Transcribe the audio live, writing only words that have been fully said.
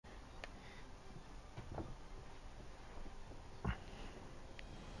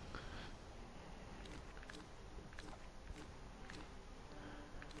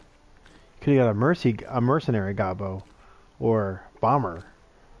Could have got a mercenary gobbo, or bomber.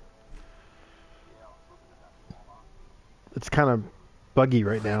 It's kind of buggy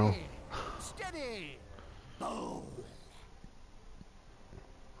right now. Steady. Boom.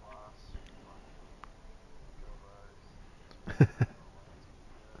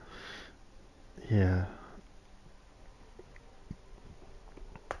 Yeah.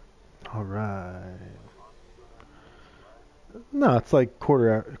 All right. No, it's like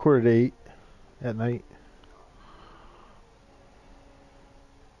quarter to 8 at night.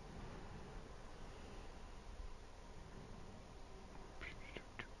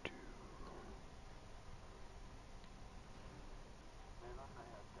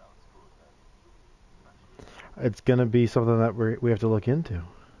 It's gonna be something that we have to look into.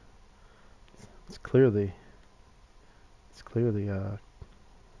 It's clearly, it's clearly. Good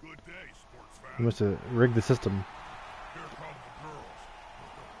day, sports fans. You must have rigged the system. Here come the girls.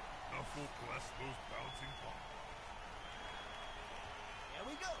 Now full bless those bouncing balls. Here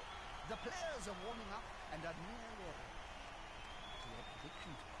we go. The players are warming up and are nearly ready. So your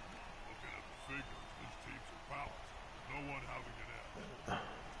predictions are Looking at the figures, these teams are balanced. No one having an edge.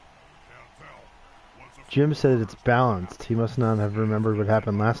 Can't tell. Jim said it's balanced. He must not have remembered what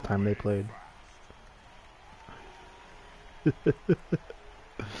happened last time they played. If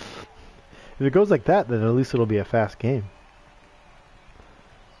it goes like that, then at least it'll be a fast game.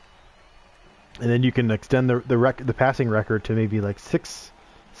 And then you can extend the passing record to maybe like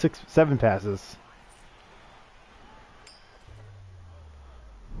 7 passes.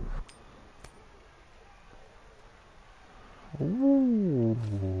 Ooh.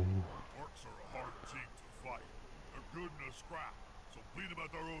 Orcs are a hard team to fight. They're good in a scrap, so beat them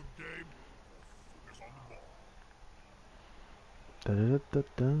at their own game. Focus on the ball. Da -da -da -da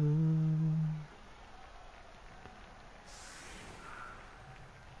 -da.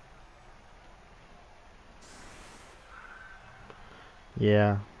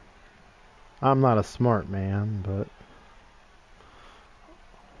 Yeah. I'm not a smart man, but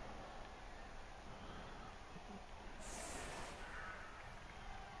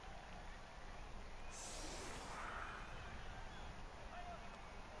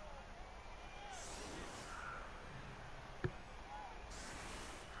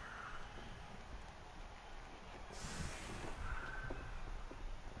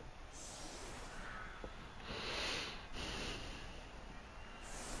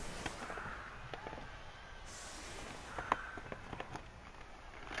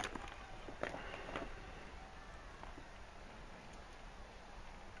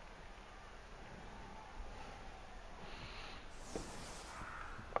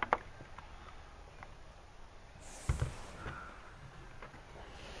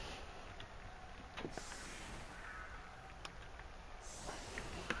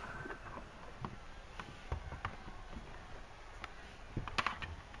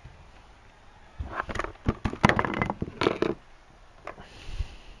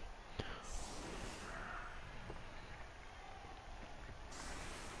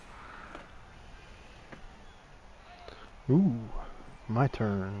ooh, my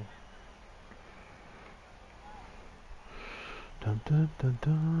turn. Dun, dun, dun,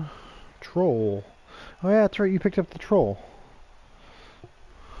 dun. Troll. Oh yeah, that's right. You picked up the troll.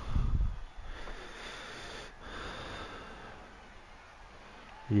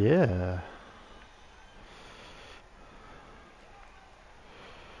 Yeah.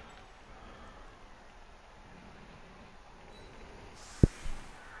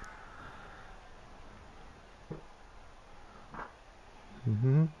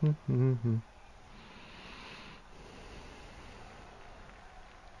 Mm-hmm.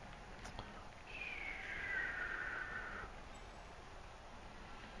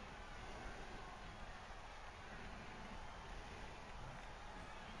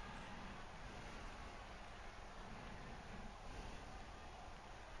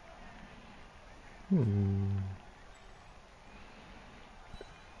 You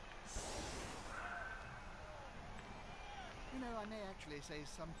know, I may actually say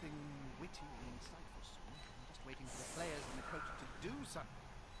something witty and insightful soon. I'm just waiting for the players and the coach to do something.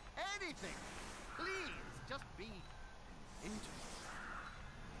 Anything! Please, just be interested.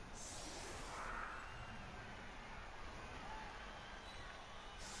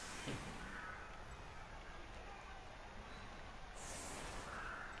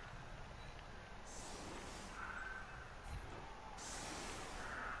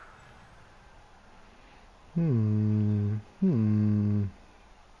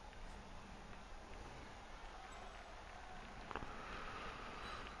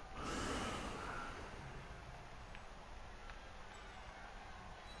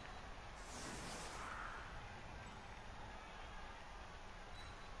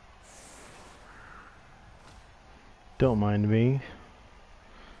 Don't mind me.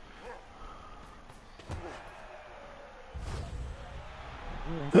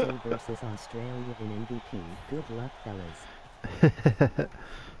 USA versus Australia in NBP. Good luck, fellas.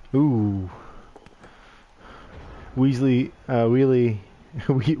 Ooh. Weasley, Weasley,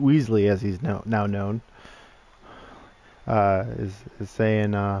 as he's now known, is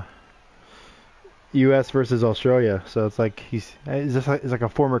saying U.S. versus Australia. So it's like is this like, is like a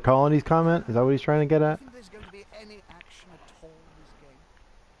former colonies comment? Is that what he's trying to get I at? think there's going to be any action at all this game.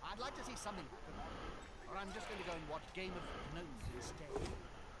 I'd like to see something happen, or I'm just going to go and watch Game of Thrones instead.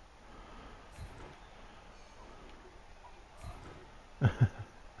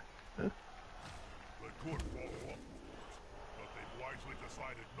 They could follow up, but they've wisely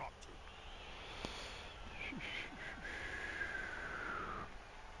decided not to.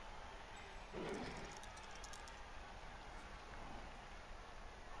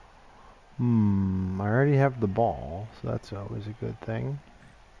 I already have the ball, so that's always a good thing.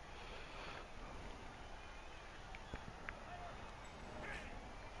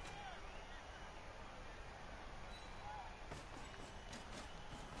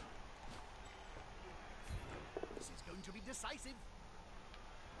 This is going to be decisive.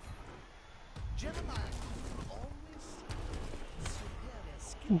 Jeremiah, always superior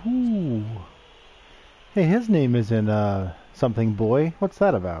skill. Ooh. Hey, his name isn't something boy. What's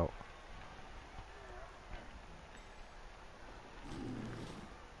that about?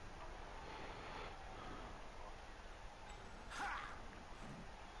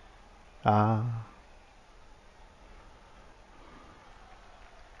 Ah.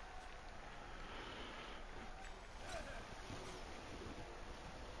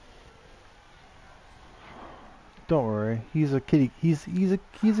 Don't worry. He's a kitty. He's a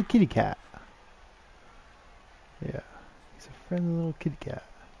kitty cat. Yeah. He's a friendly little kitty cat.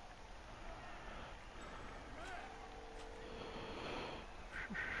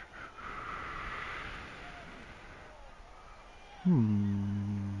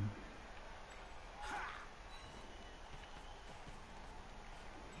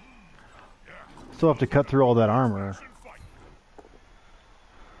 Still have to cut through all that armor. Action fight.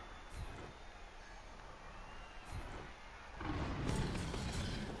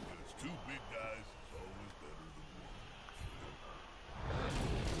 There's two big guys is always better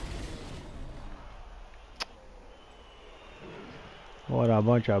than one. What a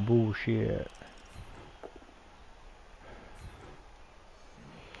bunch of bullshit.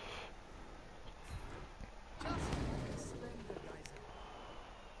 Just splendid, Isaac.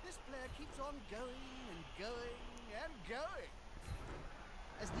 This player keeps on going and going and going.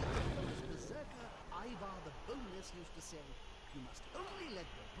 As the infamous berserker Ivar the Boneless used to say, you must only let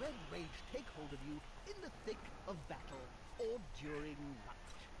the red rage take hold of you in the thick of battle or during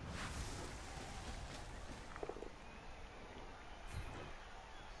lunch.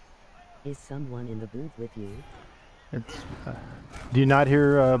 Is someone in the booth with you? It's. Do you not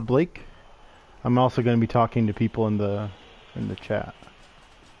hear Blake? I'm also going to be talking to people in the chat.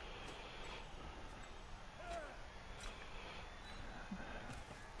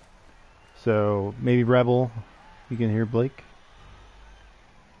 So maybe Rebel, you can hear Blake.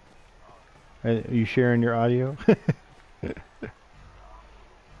 Are you sharing your audio?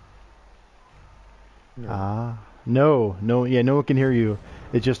 No. Ah, no, yeah, no one can hear you.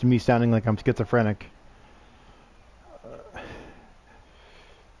 It's just me sounding like I'm schizophrenic.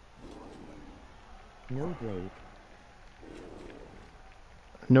 No, Blake.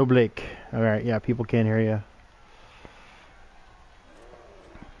 No Blake. All right, yeah, people can't hear you.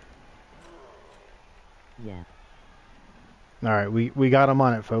 Yeah. All right, we got him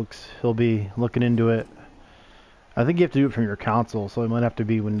on it, folks. He'll be looking into it. I think you have to do it from your console, so it might have to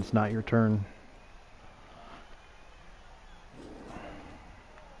be when it's not your turn.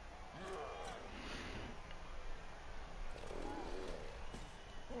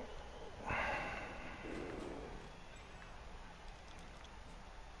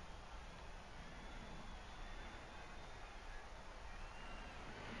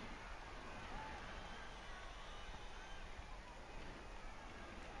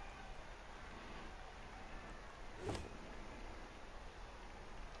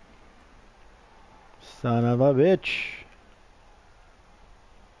 Son of a bitch.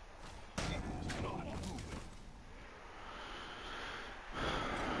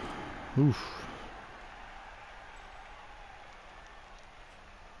 Oof.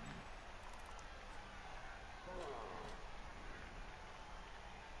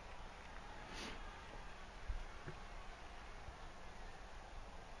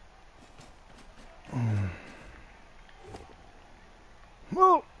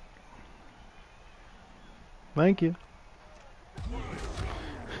 Whoa. Thank you.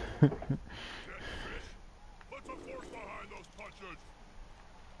 Get fit. Put some force behind those punches.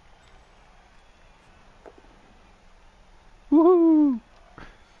 Woohoo!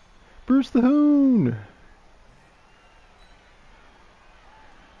 Bruce the Hoon!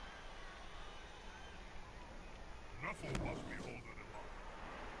 Nuffle must be holding him up.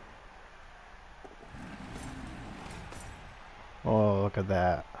 Oh, look at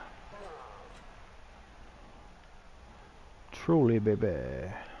that. Truly,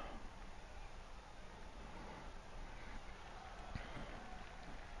 baby.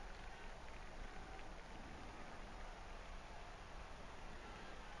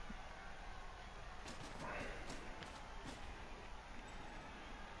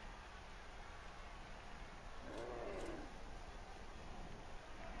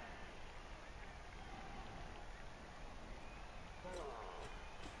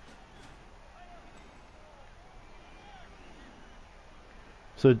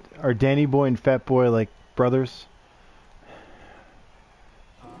 So are Danny Boy and Fat Boy like brothers?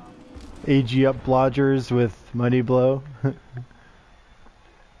 AG up blodgers with Money Blow?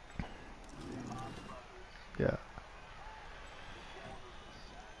 Yeah.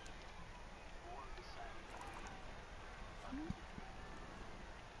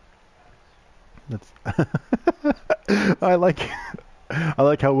 That's I like I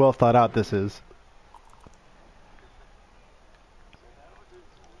like how well thought out this is.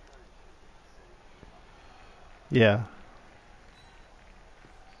 Yeah.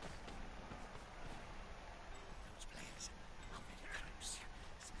 Those players are very close.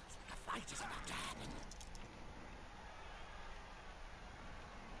 Smells like a fight is about to happen.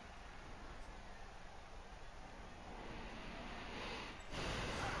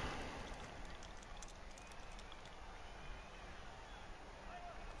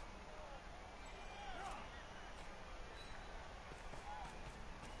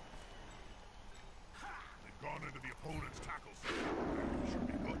 They've gone into the opponent's tackle system. Should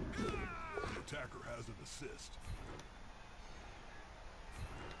be good. The attacker has an assist.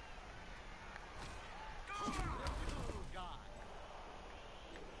 Oh, God.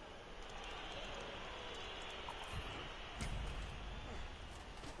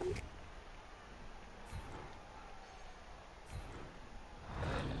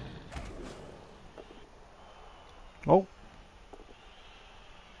 Oh.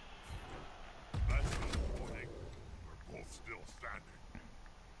 That's disappointing. They're both still standing.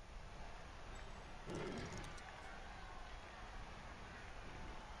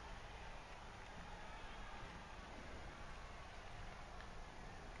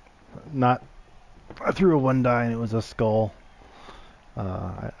 Not I threw a 1 die and it was a skull.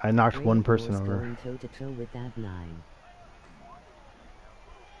 I knocked Brave one person Force over. going toe to toe with that 9.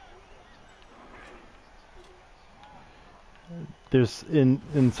 There's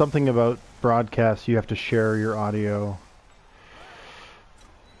in something about broadcasts you have to share your audio.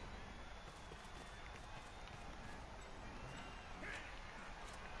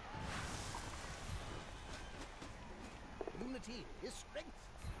 Unity is strength.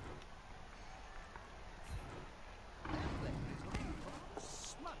 Their player is looking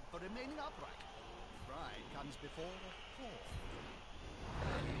smug for remaining upright. Pride comes before a fall.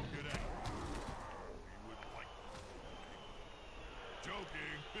 Don't get angry. We wouldn't like this.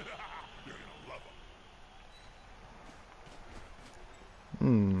 Joking. You're gonna love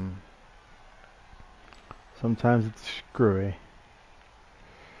them. Sometimes it's screwy.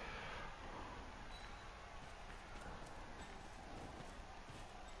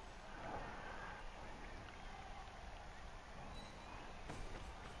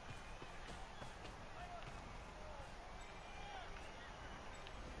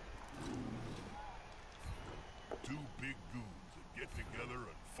 Two big goons that get together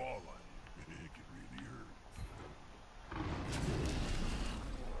and fall on you. It can really hurt.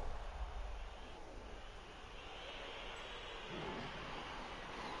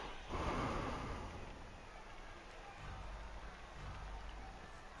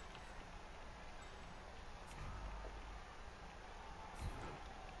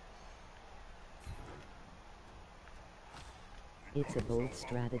 It's a bold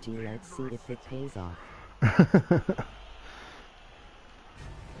strategy, let's see if it pays off.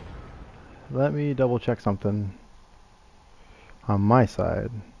 Let me double check something on my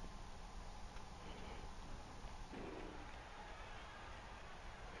side.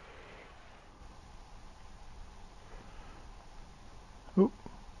 Oop.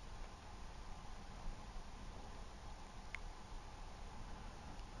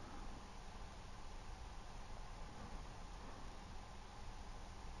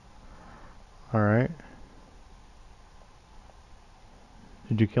 All right.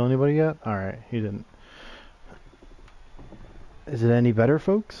 Did you kill anybody yet? Alright, he didn't. Is it any better,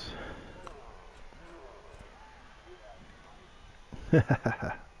 folks? I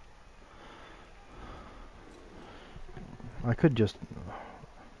could just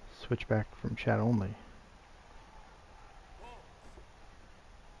switch back from chat only.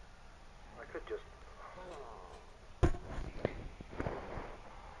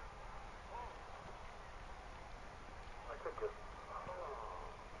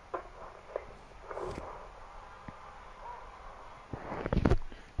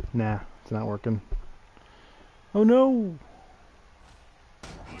 Nah, it's not working. Oh no!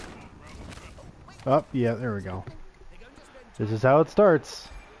 Oh, yeah, there we go. This is how it starts.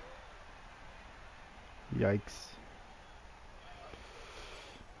 Yikes.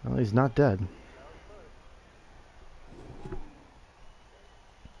 Well, he's not dead.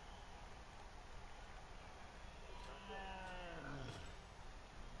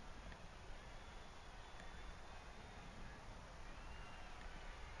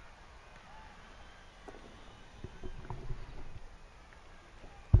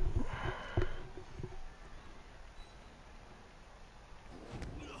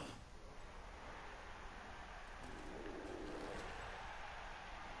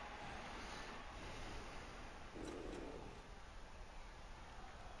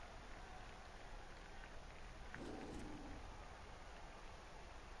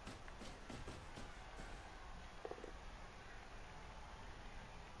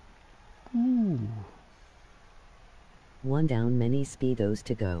 Ooh. One down, many speedos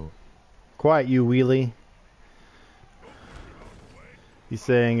to go. Quiet, you wheelie. He's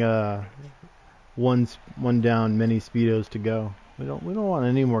saying, one down, many speedos to go. We don't want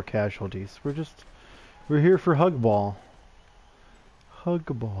any more casualties. We're here for hug ball. Hug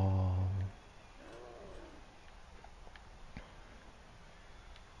ball.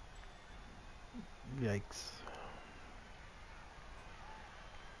 Yikes.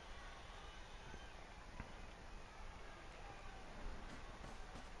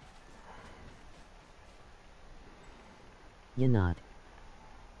 You not.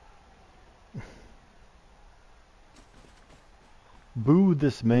 Boo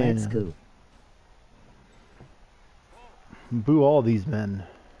this man. Let's go. Boo all these men.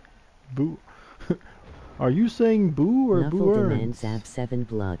 Boo. Are you saying boo or boo Nuffle earns? demands ab 7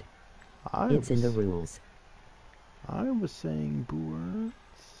 blood. It's in the rules. I was saying boo earns.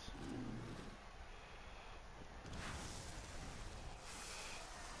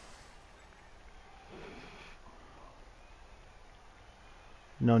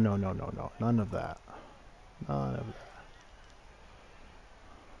 No. None of that. None of that.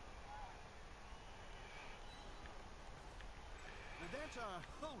 That's a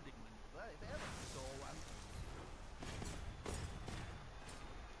holding maneuver, if ever I saw one.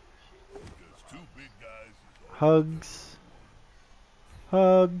 There's two big guys. Hugs.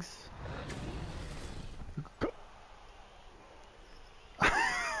 Hugs.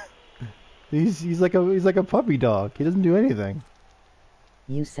 He's like a puppy dog. He doesn't do anything.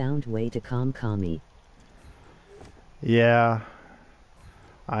 You sound way too calm-calmy. Yeah.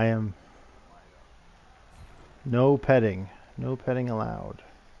 I am. No petting. No petting allowed.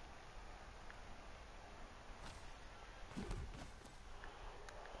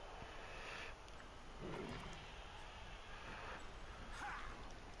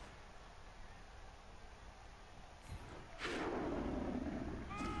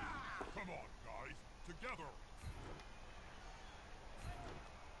 Come on, guys, together.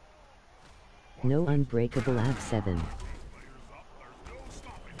 No unbreakable ab 7. Players up, there's no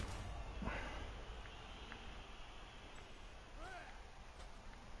stopping.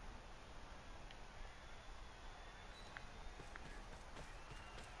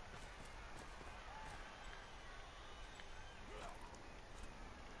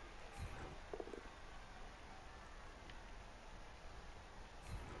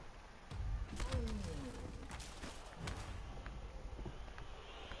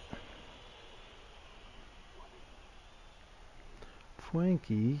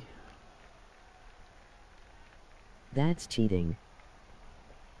 Fwanky. That's cheating.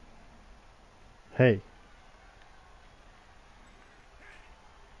 Hey.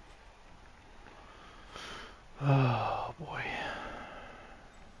 Oh boy.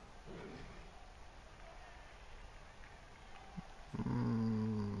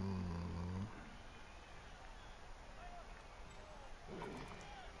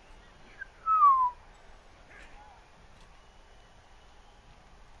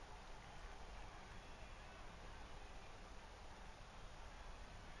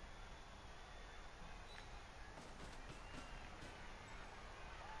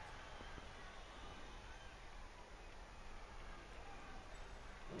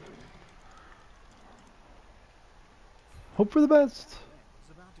 Hope for the best.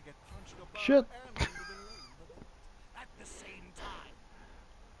 Friend's about to get punched above Shit. and below the belt at the same time.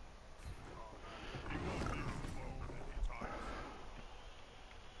 He won't leave us alone anytime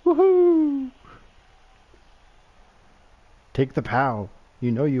soon. Woohoo! Take the POW.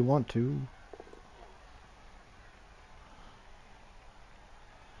 You know you want to.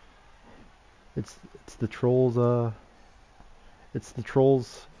 It's the trolls. It's the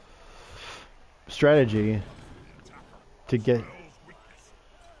trolls' strategy to get. Spell's weakness.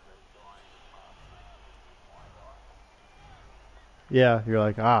 Yeah, you're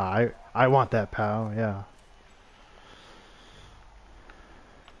like, I want that POW. Yeah.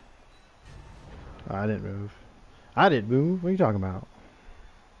 I didn't move. I didn't move. What are you talking about?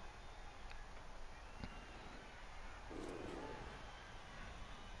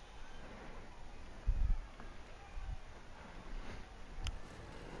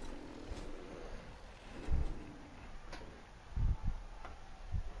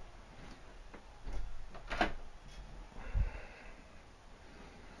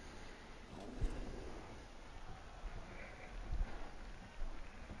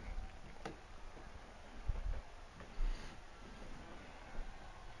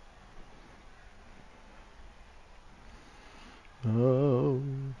 Oh.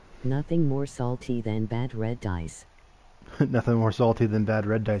 Nothing more salty than bad red dice. Nothing more salty than bad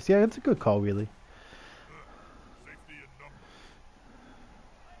red dice. Yeah, it's a good call, Wheelie. Safety in numbers.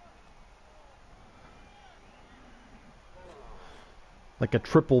 Like a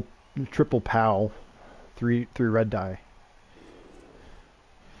triple POW, three red die.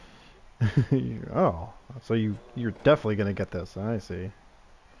 Oh, so you're definitely gonna get this. I see.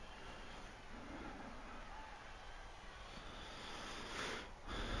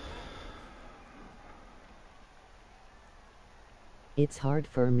 It's hard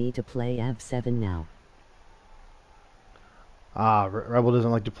for me to play AV7 now. Ah, Rebel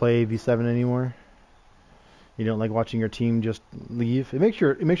doesn't like to play V7 anymore. You don't like watching your team just leave. It makes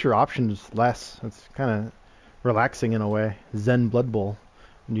your options less. It's kind of relaxing in a way. Zen Blood Bowl,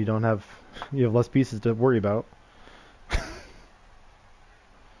 and you have less pieces to worry about.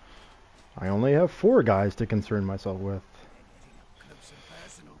 I only have 4 guys to concern myself with. They're getting up close and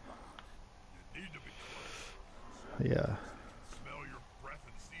personal, Bob. You need to be close. Yeah. Smell your breath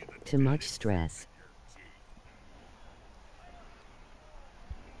and see the Too much taste stress. in your teeth.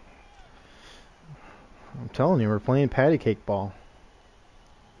 I'm telling you, we're playing patty cake ball.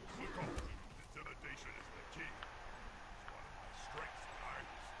 Look up. Intimidation is the key. It's one of my strengths, guys.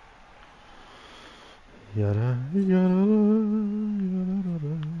 Yada yada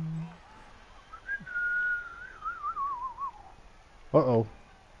yada. Uh-oh.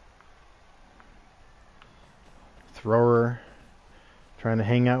 Thrower. Trying to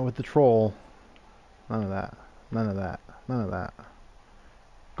hang out with the troll. None of that. None of that. None of that.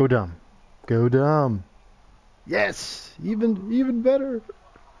 Go dumb. Go dumb. Yes! Even better.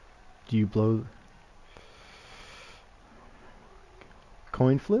 Do you blow...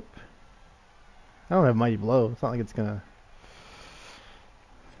 Coin flip? I don't have mighty blow. It's not like it's gonna...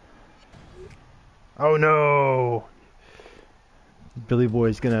 Oh no! Billy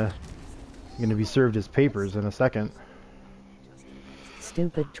Boy's gonna be served his papers in a second.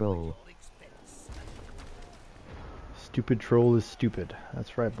 Stupid troll. Stupid troll is stupid.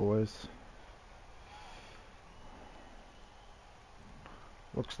 That's right, boys.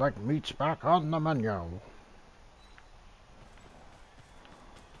 Looks like meat's back on the menu.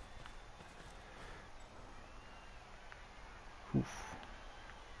 Oof.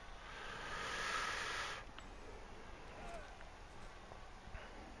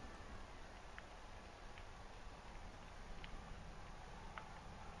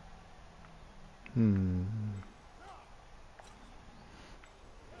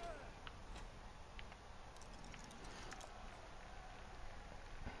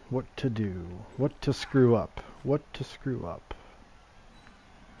 What to do? What to screw up? What to screw up?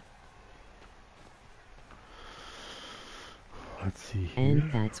 Let's see here.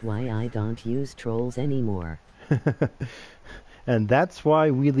 And that's why I don't use trolls anymore. And that's why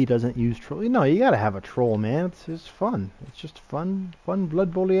Wheelie doesn't use troll. No, you gotta have a troll, man. It's fun. It's just fun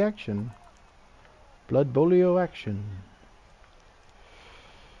Blood Bowl action. Blood Bolio action.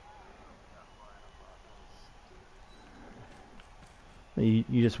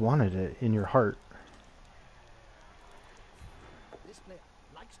 You just wanted it in your heart. This player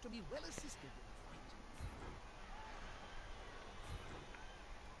likes to be well assisted in a fight.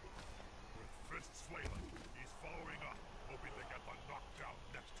 With fists flailing, he's following up, hoping to get the knockdown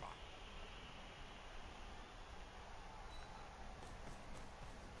next time.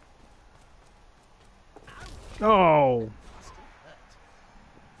 Oh!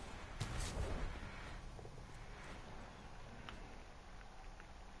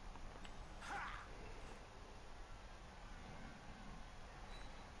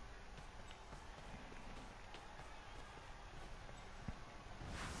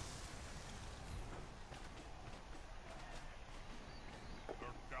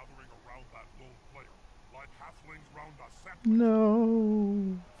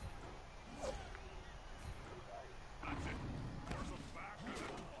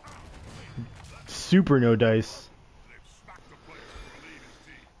 super no dice. They've smacked the place with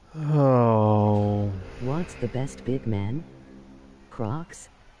Reliev's team. Oh. What's the best big man? Crocs?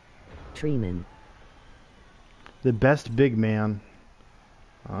 Treeman. The best big man.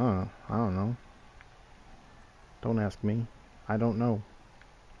 I don't know. Don't ask me. I don't know.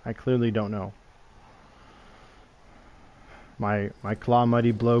 I clearly don't know. My claw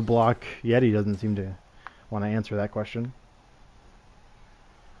muddy blow block Yeti doesn't seem to want to answer that question.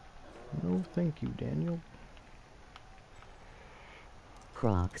 No, thank you, Daniel.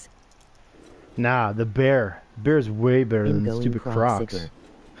 Crocs. Nah, the bear. The bear's way better than Ingoing stupid Crocs.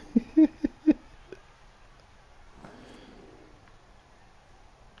 Crocsicker.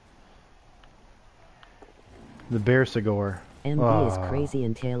 The bear cigar. MB is crazy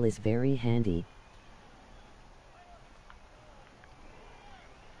and tail is very handy.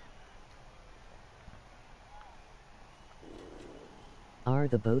 Are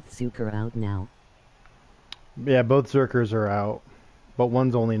the both Zucker out now? Yeah, both Zerkers are out. But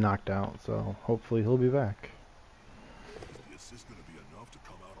one's only knocked out, so hopefully he'll be back. Is this gonna be enough to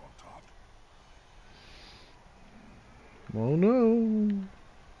come out on top? Oh no.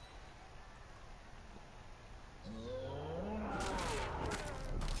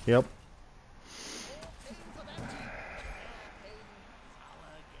 Yep.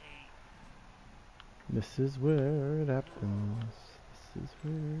 This is where it happens. This is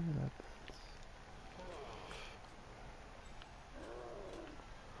where it happens.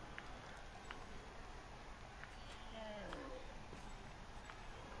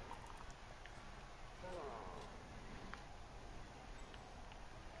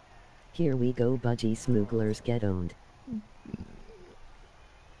 Here we go, budgie smugglers get owned.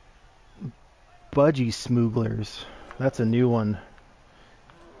 Budgie Smooglers. That's a new one.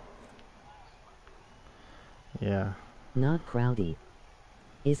 Yeah. Not Crowdy.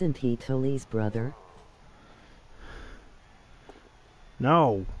 Isn't he Tully's brother?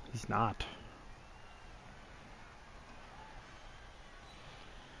 No, he's not.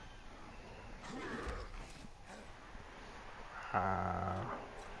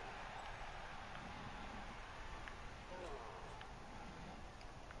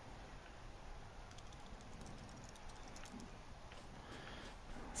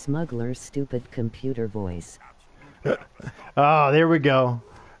 Smuggler's stupid computer voice. Oh, there we go.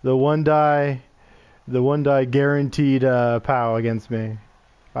 The one die guaranteed POW against me.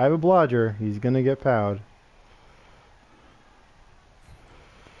 If I have a blodger, he's gonna get POW'd.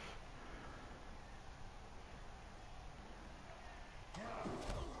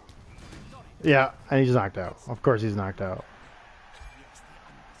 Yeah, and he's knocked out. Of course he's knocked out.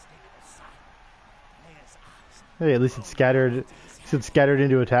 Hey, at least it's scattered. It's scattered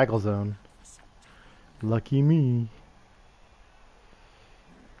into a tackle zone. Lucky me.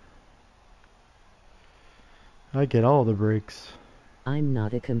 I get all the breaks. I'm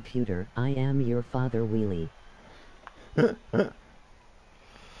not a computer, I am your father Wheelie.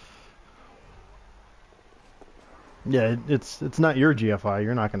 Yeah, it's not your GFI.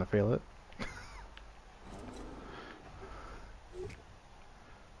 You're not gonna fail it.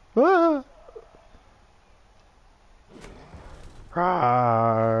 Ah!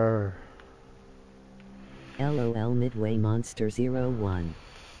 Rawr. LOL Midway Monster 01.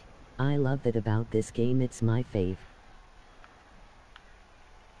 I love it about this game, it's my fave.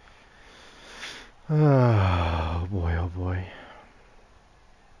 Oh boy, oh boy.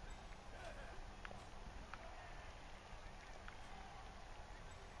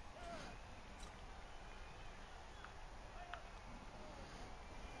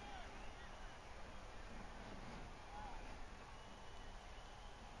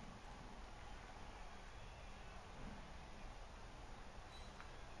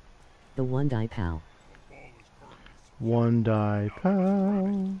 The one die POW. One die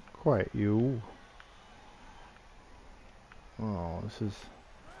POW. Quiet you. Oh, this is...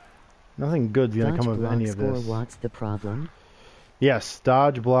 Nothing good's gonna come of any of score, this. what's the problem? Yes,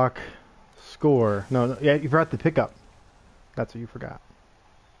 dodge, block, score. No, yeah, you forgot the pickup. That's what you forgot.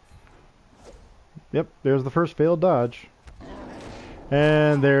 Yep, there's the first failed dodge.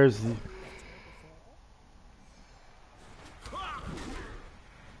 And there's...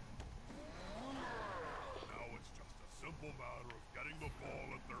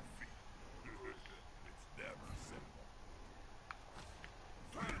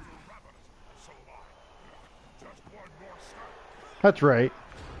 That's right.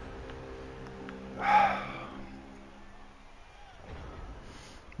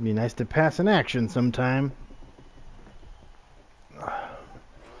 Be nice to pass an action sometime.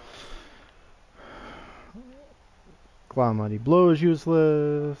 Claw Muddy Blow is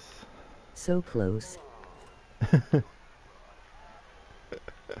useless. So close.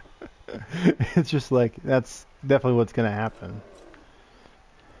 It's just like, that's definitely what's gonna happen.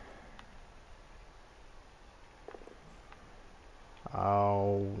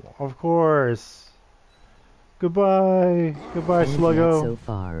 Oh, of course. Goodbye. Goodbye, And not Sluggo. so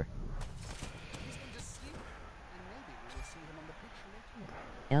far. He's going to sleep, and maybe we will see him on the pitch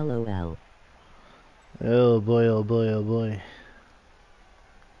later. LOL. Oh boy, oh boy, oh boy.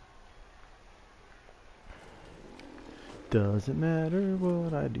 Doesn't matter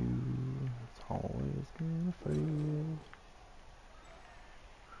what I do, it's always gonna fail.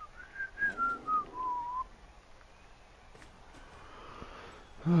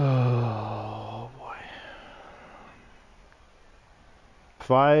 Oh boy.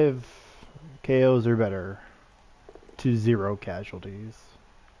 5 KOs or better to 0 casualties.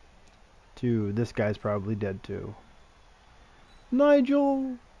 2, this guy's probably dead too.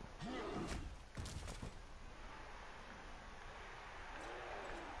 Nigel!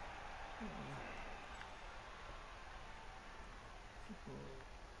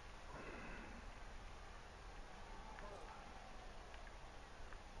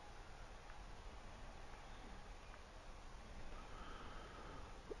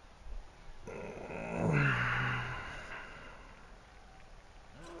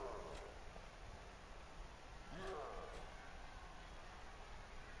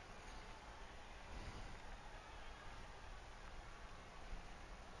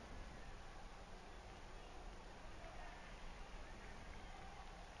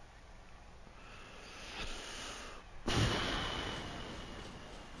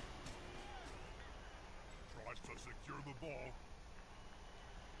 Tries to secure the ball.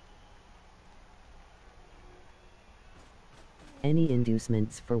 Any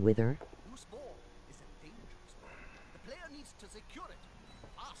inducements for Wither? Loose ball is a dangerous ball. The player needs to secure it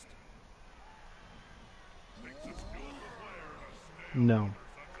fast. Takes a skillful player to stay No. under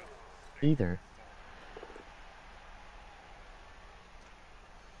such a Either.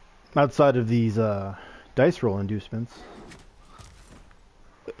 Outside of these dice roll inducements.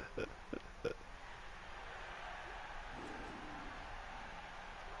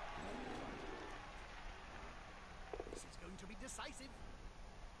 This is going to be decisive.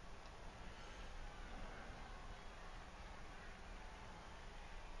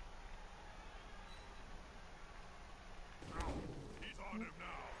 He's on him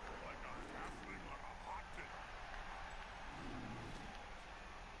now, like a halfling on a hot dinner.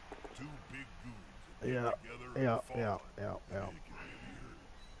 Two big goons that get Yeah, together and yeah, fall. yeah, yeah, yeah. They can really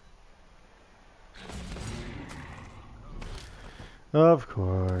hurt. Of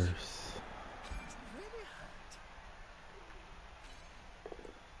course. Really hurt.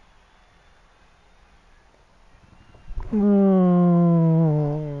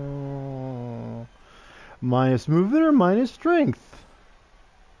 Oh. Minus movement or minus strength?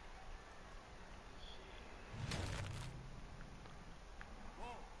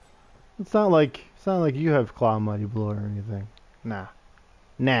 It's not like you have Claw Mighty Blow or anything. Nah.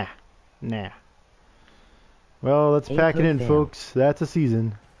 Nah. Nah. Well, let's pack it in, fail. folks. That's a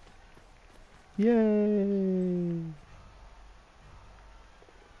season. Yay!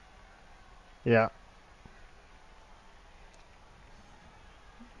 Yeah.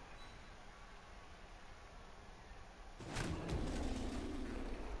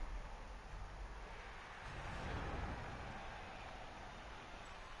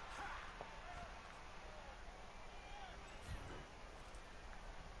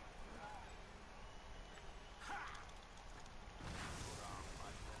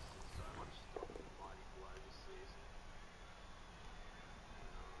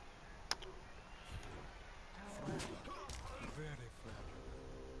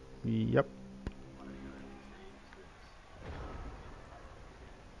 Yep.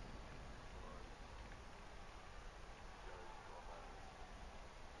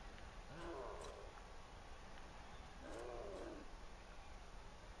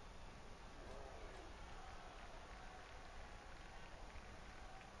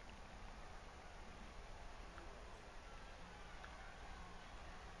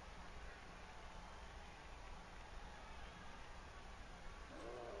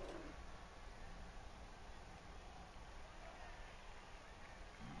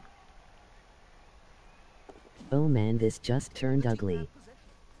 Oh man, this just turned ugly.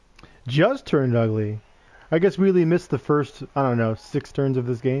 Just turned ugly. I guess we really missed the first, I don't know, 6 turns of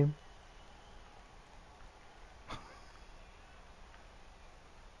this game.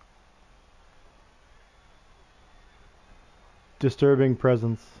 Disturbing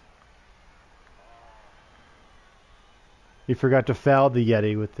presence. You forgot to foul the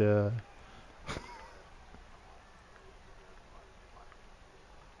Yeti with the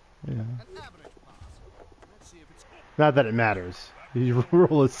Yeah. An average pass. Let's see if it's... Not that it matters. You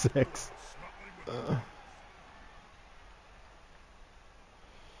roll a 6.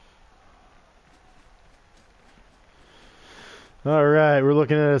 All right, we're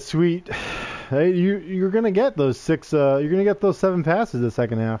looking at a sweet. Hey, you're gonna get those 6. You're gonna get those 7 passes the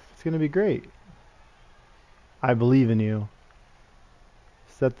second half. It's gonna be great. I believe in you.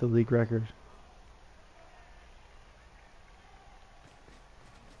 Set the league record.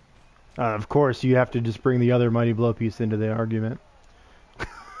 Of course, you have to just bring the other Mighty Blow piece into the argument.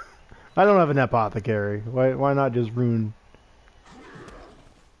 I don't have an apothecary. Why not just rune?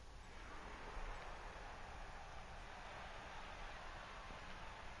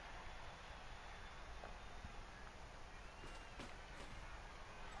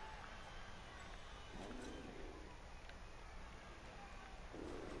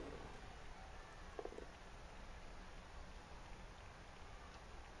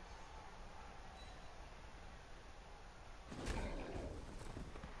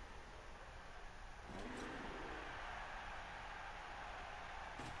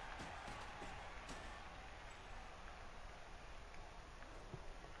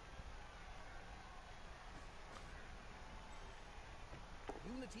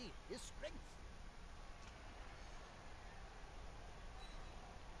 Unity is strength.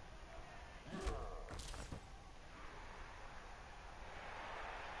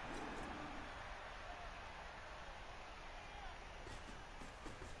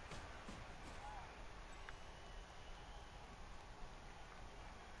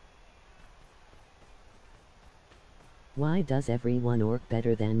 Why does everyone orc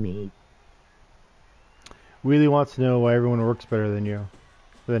better than me? Wheelie wants to know why everyone works better than you,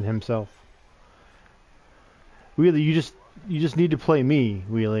 than himself. Wheelie, you just need to play me,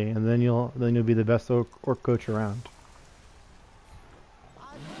 Wheelie, and then you'll be the best orc coach around. I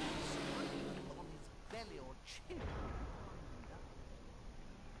wonder on his belly or chin.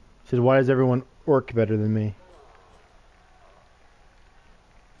 Said, why is everyone orc better than me?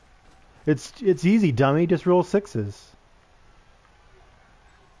 It's easy, dummy. Just roll 6s.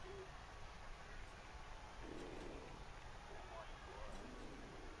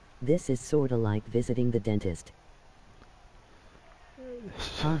 This is sorta like visiting the dentist.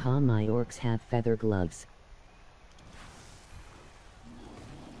 Haha, my orcs have feather gloves.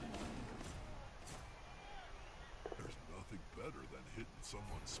 There's nothing better than hitting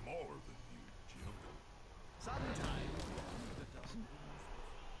someone smaller than you, Jim. Sometimes the doesn't move.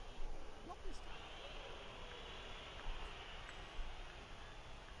 Not this time.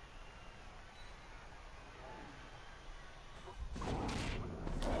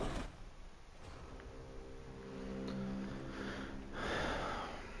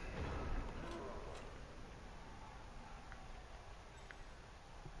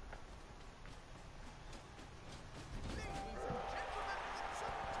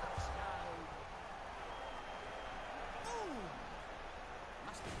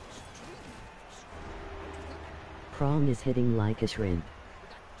 Prawn is hitting like a shrimp.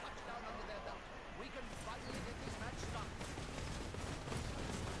 Touchdown under their belt. We can finally get this match started.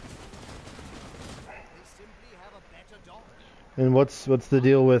 They simply have a better dog. And what's the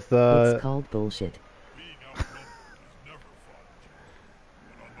deal with It's called bullshit. Being outnumbered is never fun, Jim.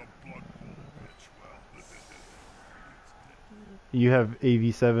 But on the Blood Bowl pitch, well, it's dead. you have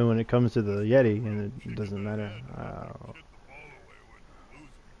AV7 when it comes to the Yeti, and it doesn't matter. Hit the ball away when you're losing.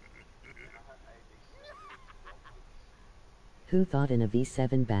 Who thought in a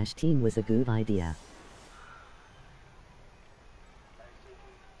V7 bash team was a good idea?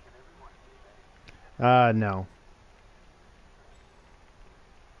 No.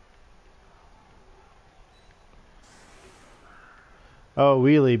 Oh,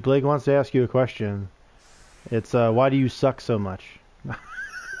 Wheelie, Blake wants to ask you a question. It's, why do you suck so much?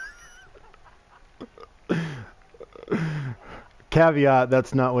 Caveat,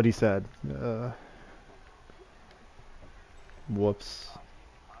 that's not what he said. Whoops.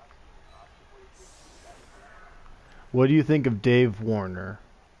 What do you think of Dave Warner?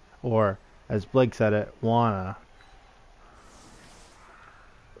 Or, as Blake said it, Wanna.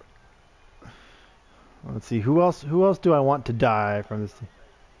 Let's see, who else do I want to die from this?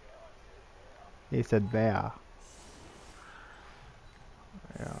 He said Bear.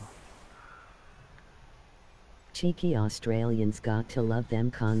 Yeah. Cheeky Australians got to love them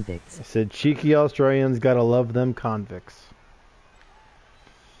convicts. I said cheeky Australians gotta love them convicts.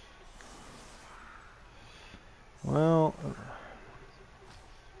 Well,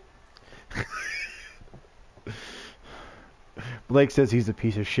 Blake says he's a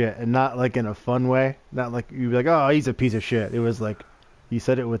piece of shit, and not like in a fun way. Not like you'd be like, oh, he's a piece of shit. It was like, He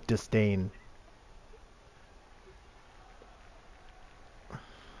said it with disdain.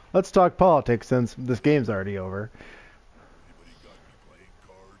 Let's talk politics since this game's already over. Anybody got me playing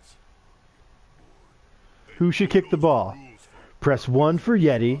cards? Who should kick the ball? Press 1 for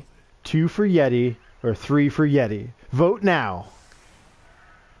Yeti, 2 for Yeti, or 3 for Yeti. Vote now.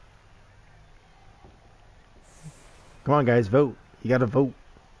 Come on, guys, vote. You gotta vote.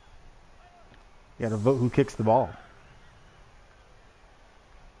 You gotta vote who kicks the ball.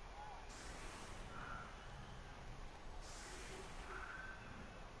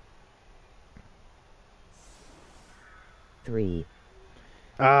 Three.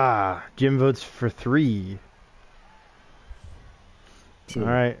 Ah, Jim votes for 3. 2. All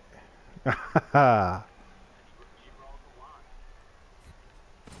right.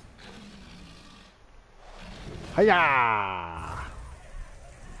 Hiya!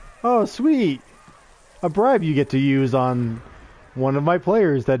 Oh, sweet. A bribe you get to use on one of my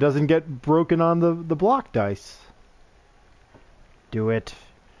players that doesn't get broken on the block dice. Do it.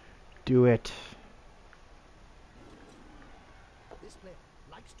 Do it. This player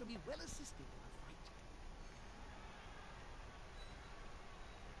likes to be well assisted in a fight.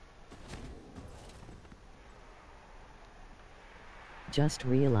 Just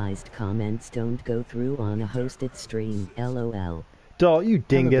realized comments don't go through on a hosted stream. LOL. Doll, you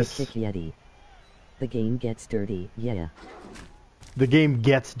dingus. Kick Yeti. The game gets dirty. Yeah. The game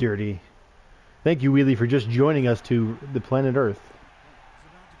gets dirty. Thank you, Wheelie, for just joining us to the planet Earth. He's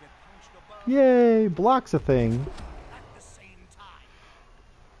about to get punched above Yay, block's a thing. at the same time.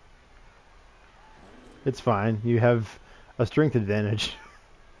 It's fine. You have a strength advantage.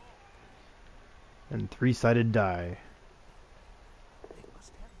 And 3-sided die. They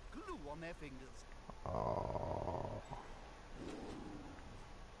must have glue on their fingers. Oh.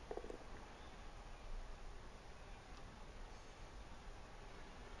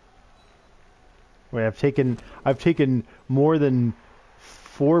 Wait, I've taken more than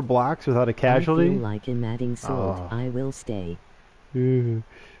 4 blocks without a I casualty. feel like I'm adding salt. Oh. I will stay. I'm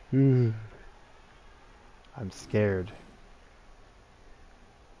scared.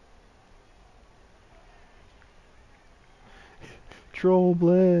 Troll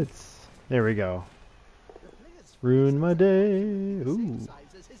Blitz. There we go. The player's Ruin my day. the same Ooh. size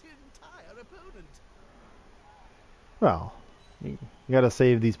as his entire opponent. Well, you gotta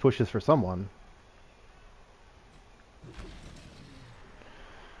save these pushes for someone.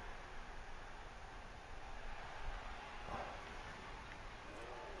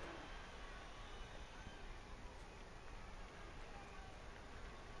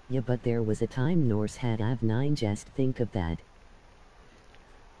 Yeah, but there was a time Norse had Av9. Just think of that.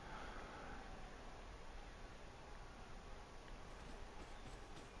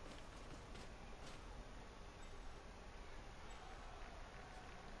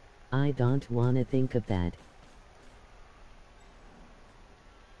 I don't wanna think of that.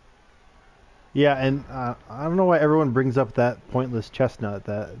 Yeah, and I don't know why everyone brings up that pointless chestnut,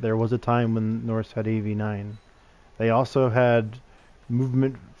 that there was a time when Norse had AV9. They also had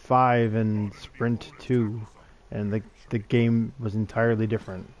Movement 5 and Sprint 2, and the game was entirely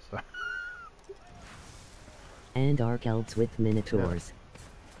different. So. And Arc Elves with Minotaurs.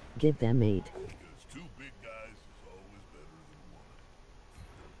 Give them 8. Because 2 big guys is always better than 1.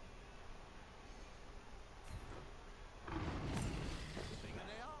 Bigger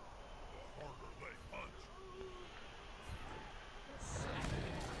they are. The harder they punch.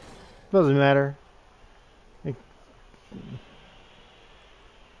 Doesn't matter.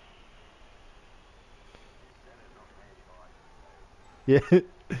 Yeah,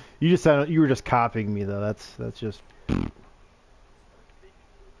 you were just copying me though. That's just.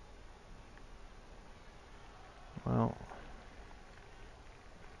 Well.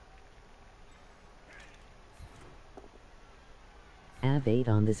 Av 8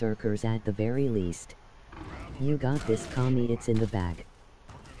 on the Zerkers at the very least. You got this, commie, it's in the bag.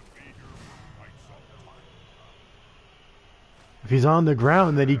 If he's on the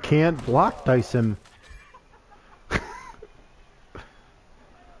ground, then he can't block dice him.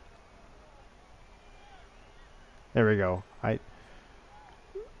 There we go.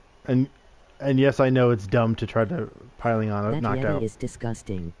 And yes, I know it's dumb to try to piling on a That knockout. Yeti is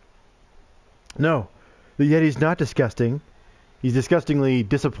disgusting. No, the Yeti's not disgusting. He's disgustingly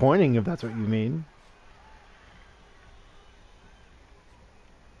disappointing, if that's what you mean.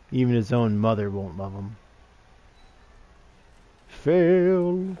 Even his own mother won't love him.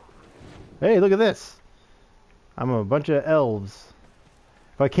 Fail. Hey, look at this. I'm a bunch of elves.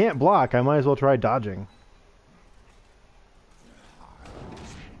 If I can't block, I might as well try dodging.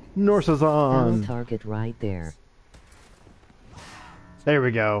 Norse is Foul on. target right there. There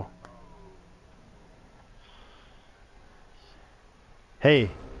we go. Hey,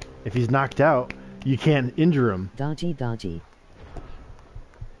 if he's knocked out, you can't injure him. Dodgy, dodgy.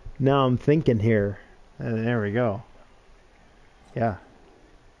 Now I'm thinking here. And there we go. Yeah.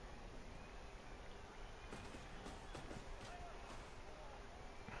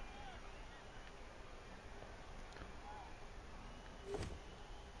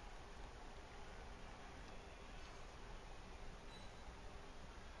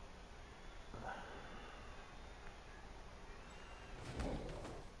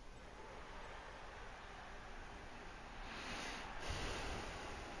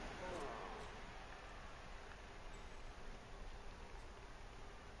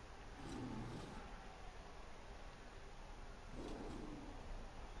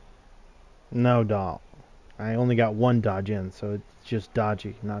 No, doll. I only got one dodge in, so it's just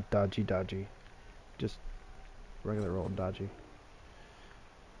dodgy, not dodgy dodgy. Just regular old dodgy.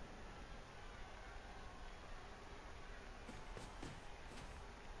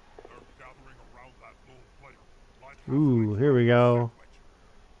 Ooh, here we go.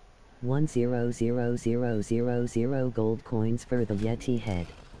 1,000,000 gold coins for the Yeti head.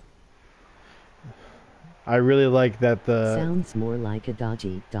 I really like that the... Sounds more like a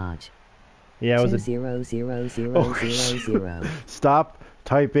dodgy dodge. Yeah, it was a... 2,000,000. Stop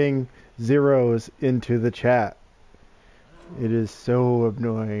typing zeros into the chat. It is so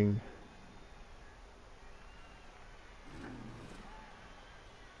annoying.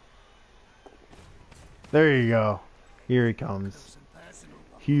 There you go. Here he comes.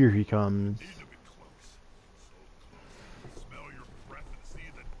 Here he comes.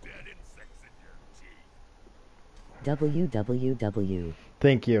 WWW.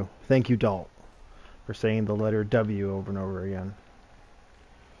 Thank you. Thank you, Dalt, for saying the letter W over and over again.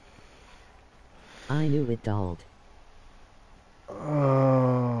 I knew it, Dalt.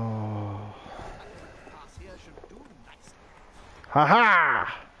 Oh.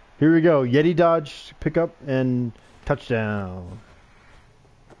 Haha! Here we go. Yeti dodge, pick up, and touchdown.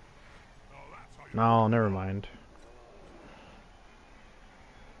 No, never mind.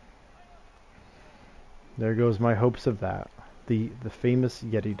 There goes my hopes of that. The famous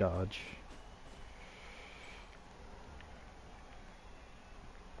Yeti dodge.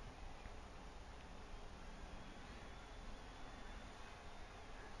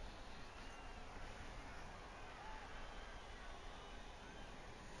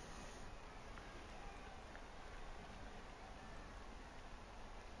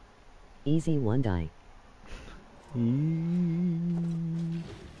 Easy one die.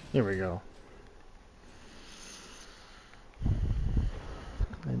 Here we go.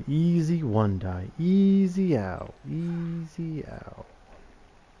 An easy one die. Easy out. Easy out.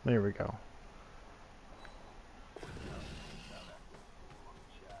 There we go.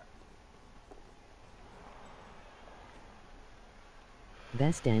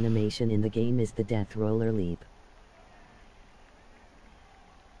 Best animation in the game is the death roller leap.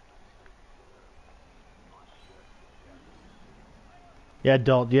 Yeah,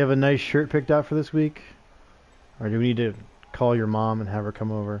 Dalt, do you have a nice shirt picked out for this week? Or do we need to call your mom and have her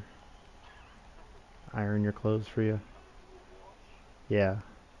come over? Iron your clothes for you? Yeah.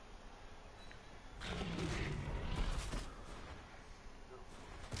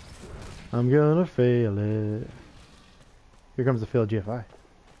 I'm gonna fail it. Here comes the failed GFI.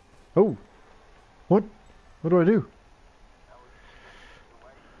 Oh! What? What do I do?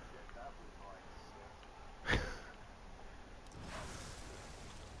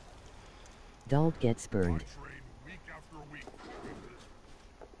 Dalt gets burned.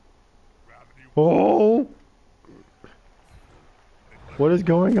 Oh! What is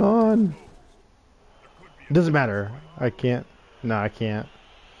going on? It doesn't matter. I can't. No, I can't.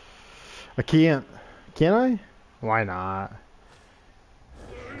 I can't. Can I? Why not?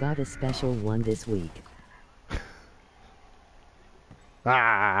 Got a special one this week.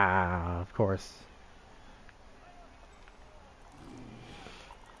 Ah, of course.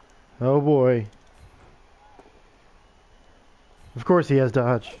 Oh boy. Of course he has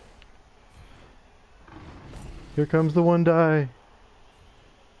dodge. Here comes the one die.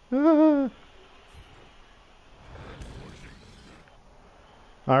 Ah.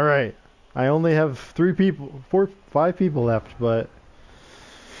 Alright. I only have 5 people left, but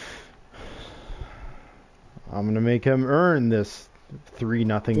I'm gonna make him earn this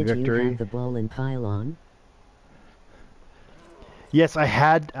 3-0 victory. Did you have the ball and pylon? Yes, I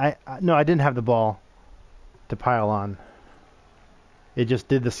had. No, I didn't have the ball to pile on. It just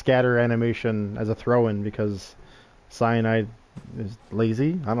did the scatter animation as a throw-in because Cyanide is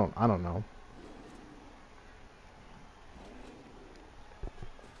lazy. I don't know.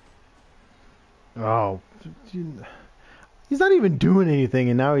 Oh, he's not even doing anything,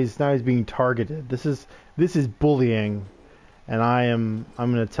 and now he's being targeted. This is bullying, and I'm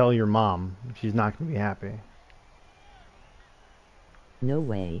gonna tell your mom. She's not gonna be happy. No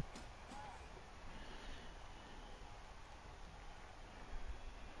way.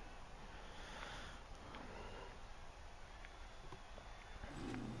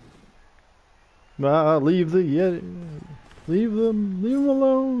 Leave the Yeti. Leave them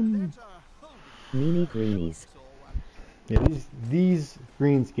alone. That's a Horde Meanie greenies. or one. Yeah, these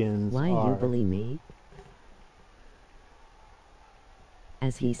greenskins Why you are. bully me?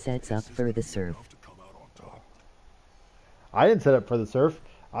 As he sets up for the surf. Enough to come out on top. I didn't set up for the surf.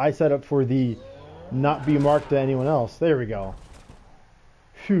 I set up for the not be marked to anyone else. There we go.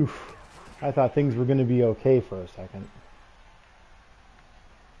 Phew. I thought things were going to be okay for a second.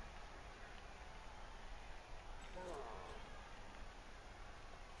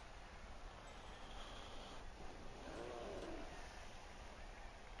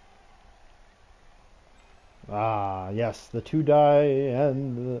 Ah, yes, the 2-die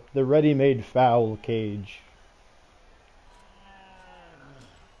and the ready-made foul cage.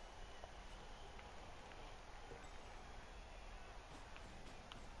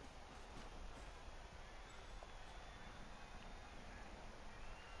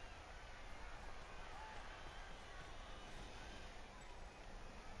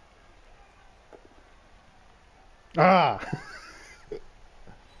 Ah!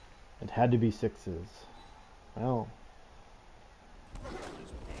 It had to be 6s. Well, at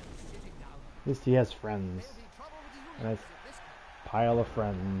least he has friends. There'll be trouble with the A nice unions if this pile of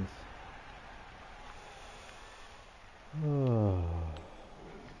friends.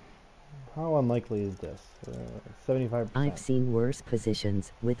 How unlikely is this? 75%. I've seen worse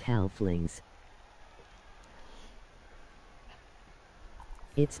positions with halflings.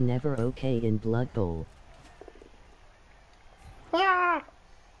 It's never okay in Blood Bowl. Ah!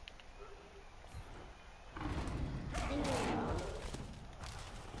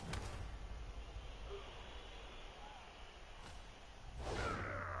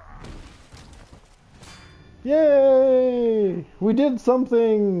 Yay! We did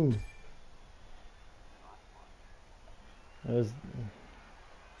something! It was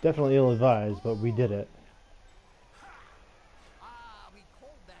definitely ill-advised, but we did it. we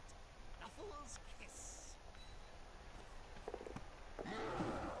called that Knuffles' Kiss.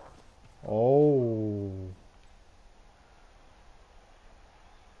 Oh.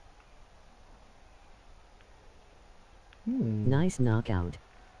 Nice knockout.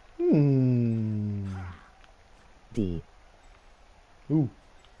 D. Ooh.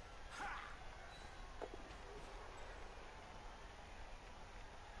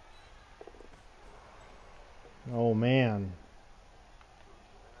 Oh man.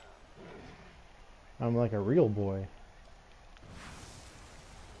 I'm like a real boy.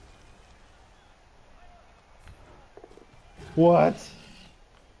 What?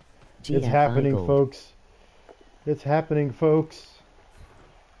 It's happening, gold. folks. It's happening, folks.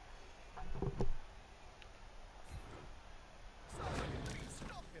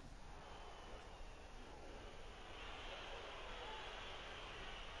 Stop him.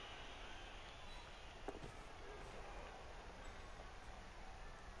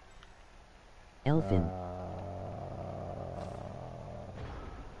 Elfin.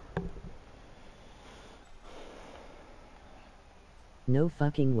 No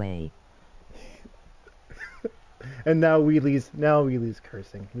fucking way. And now Wheelie's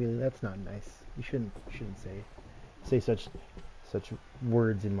cursing. Wheelie, that's not nice. You shouldn't say such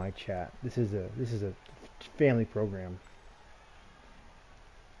words in my chat. This is a family program.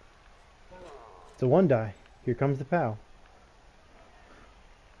 It's a 1-die. Here comes the POW.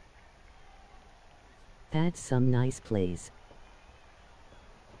 That's some nice plays.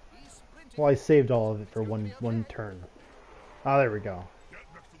 He's sprinting. Well, I saved all of it for one turn. Ah, there we go. Get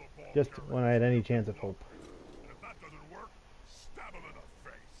next to the ball Just carrier. when I had any chance of hope. And if that doesn't work, stab him in the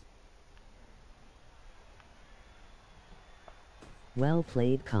face. Well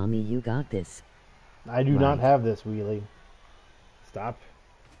played, Kami, you got this. I do not Right. have this, Wheelie. Stop.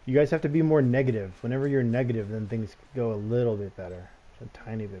 You guys have to be more negative. Whenever you're negative, then things go a little bit better. A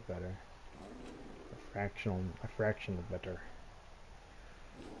tiny bit better. A fraction of better.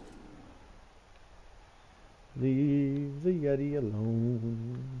 Leave the Yeti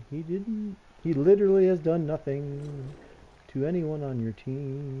alone. He literally has done nothing to anyone on your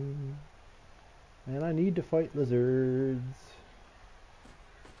team. And I need to fight lizards.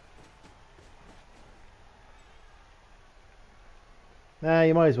 Nah,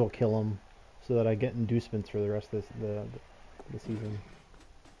 you might as well kill him so that I get inducements for the rest of the season.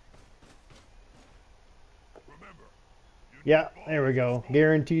 Yeah, there we go.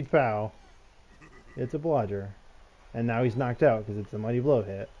 Guaranteed foul. It's a blodger. And now he's knocked out because it's a mighty blow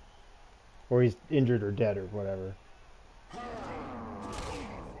hit. Or he's injured or dead or whatever.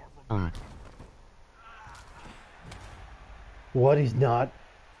 What, he's not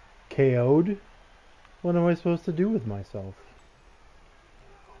KO'd? What am I supposed to do with myself?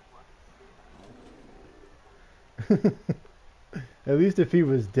 At least if he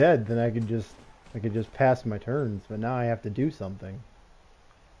was dead, then I could just pass my turns, but now I have to do something.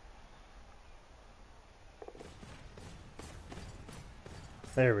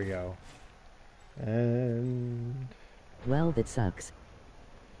 There we go. And Well, that sucks.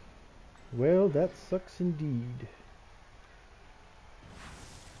 well, that sucks indeed.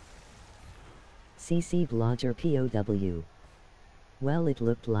 CC Blogger POW. Well, it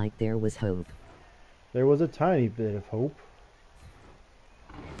looked like there was hope. There was a tiny bit of hope.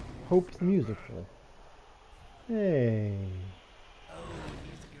 Hope's the musical. Hey. Oh,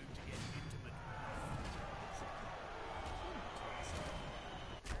 he's going to get intimate.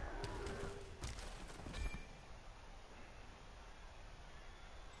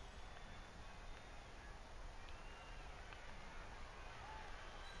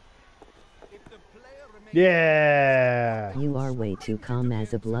 If the player remains Yeah! You are way too calm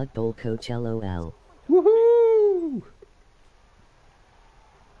as a Blood Bowl coach, lol. Woohoo!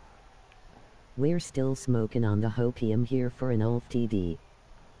 We're still smoking on the hopium here for an Ulf TD.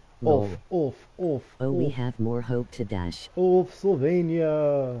 Ulf, Ulf, Ulf, Oh, we Ulf, have more hope to dash. Ulf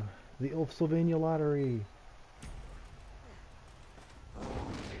Sylvania! The Ulf Sylvania lottery.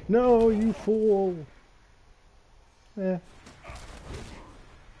 No, you fool! Eh.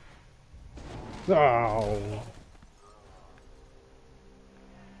 Oh.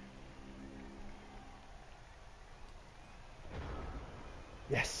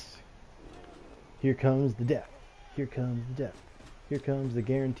 Yes! Here comes the death. Here comes the death. Here comes the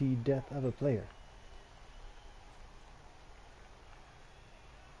guaranteed death of a player.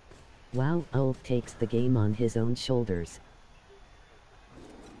 Wow, Ulf takes the game on his own shoulders.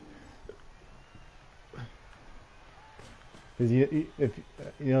 Because if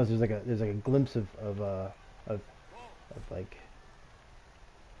you know, there's like a glimpse of like,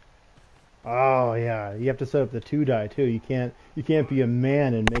 oh yeah, you have to set up the 2 die too. You can't be a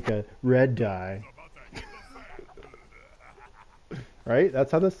man and make a red die. Right?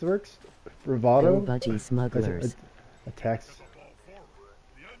 That's how this works. Bravado. Go budgie smugglers. Attacks. The ball forward.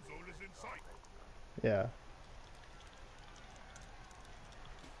 The end zone is in sight. Yeah.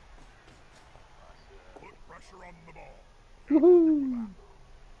 Put pressure on the ball. Woohoo!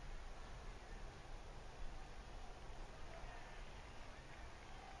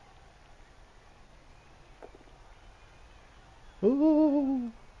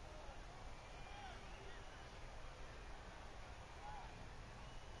 Ooh.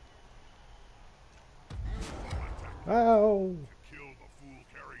 Ow! Kill the fool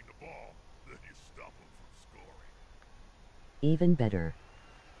carrying the ball, then you stop him from scoring. Even better.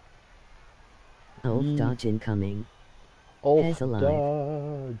 Ulf dodge incoming. Ulf He's alive.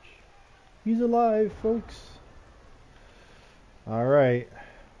 dodge. He's alive, folks. Alright.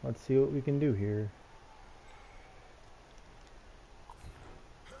 Let's see what we can do here.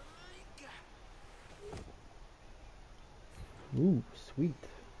 Ooh, sweet.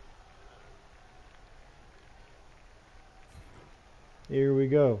 Here we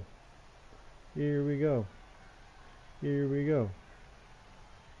go. Here we go. Here we go.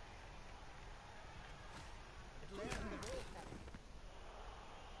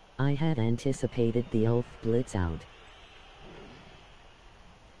 I had anticipated the Ulf blitz out.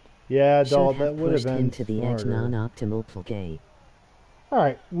 Yeah, Should doll, have that would have pushed been him to the edge, smarter. non-optimal play.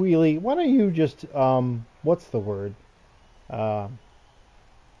 Alright, Wheelie, why don't you just, what's the word?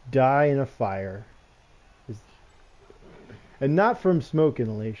 Die in a fire. And not from smoke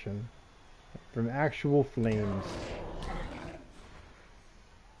inhalation. From actual flames.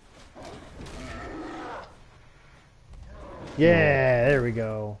 Yeah, there we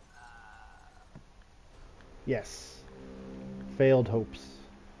go. Yes. Failed hopes.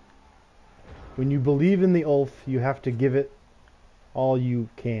 When you believe in the Ulf, you have to give it all you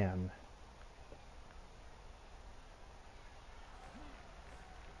can.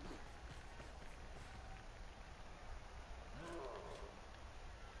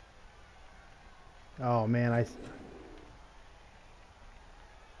 Oh man,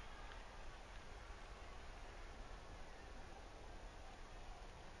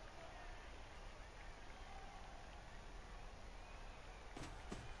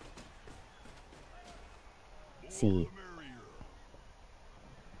 See.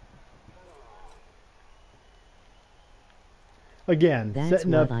 Again, That's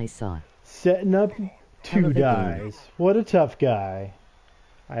setting what up I saw. setting up Hell two of a game. dies. What a tough guy.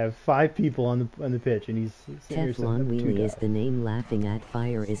 I have 5 people on the pitch, and he's sitting here setting Teflon up 2 Wheelie is dies. the name, laughing at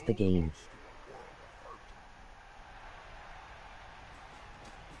fire is the game.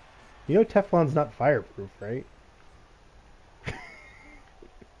 You know Teflon's not fireproof, right?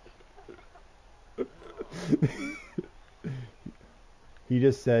 He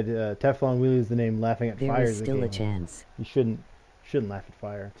just said Teflon Wheelie is the name, laughing at There fire is is the still a game. chance. You shouldn't laugh at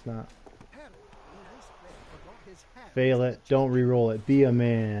fire. It's not. Apparently, this player forgot his hands Fail in it. the Don't chest. re-roll it. Be a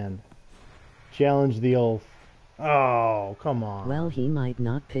man. Challenge the oath. Oh, come on. Well, he might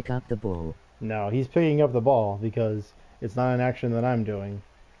not pick up the ball. No, he's picking up the ball because it's not an action that I'm doing.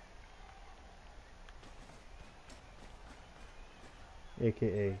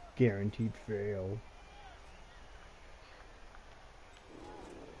 AKA guaranteed fail.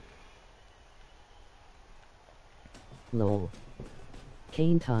 Lol.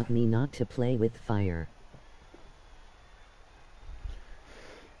 Kane taught me not to play with fire.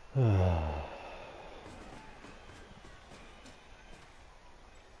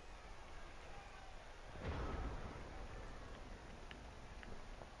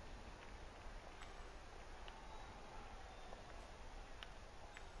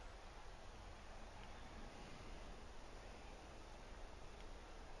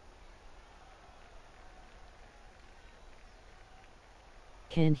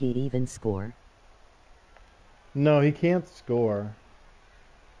 Can he even score? No, he can't score.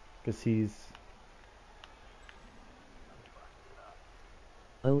 Because he's...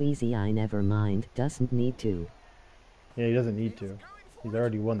 Oh, easy, I never mind, doesn't need to. Yeah, he doesn't need to. He's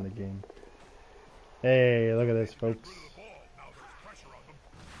already won the game. Hey, look at this, folks. Rid of the ball. Now there's pressure on them.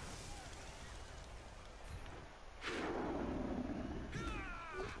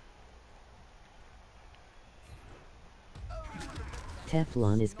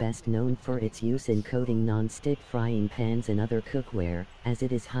 Teflon is best known for its use in coating non-stick frying pans and other cookware, as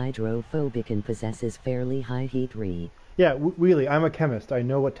it is hydrophobic and possesses fairly high heat re. Yeah, Wheelie, I'm a chemist. I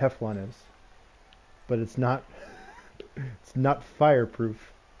know what Teflon is. But it's not... it's not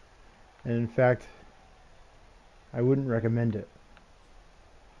fireproof. And in fact, I wouldn't recommend it.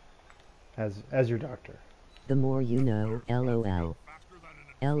 As your doctor. The more you know, LOL. Faster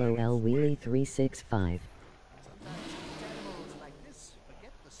than an LOL Wheelie 365. Sometimes these animals like this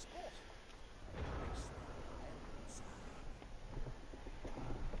forget the sport. Makes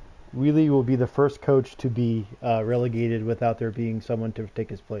them Wheelie will be the first coach to be relegated without there being someone to take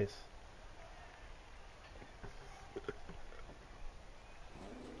his place.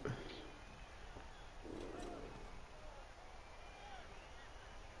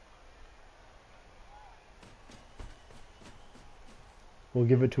 We'll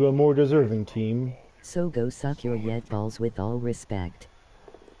give it to a more deserving team. So go suck your yet balls with all respect.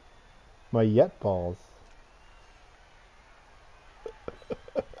 My yet balls.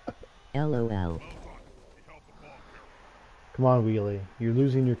 LOL. Come on, Wheelie. You're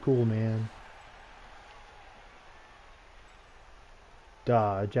losing your cool, man.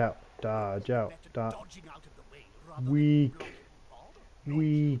 Dodge out. Dodge out. better dodging out of the way rather than Weak. blocking the ball.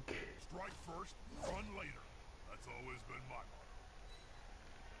 Weak. strike first, run later. That's always been my motto.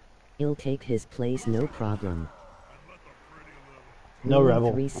 He'll take his place, no problem. And let the pretty little No Wheelie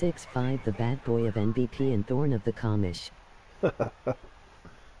rebel. 365, the bad boy of NBP and Thorn of the Comish.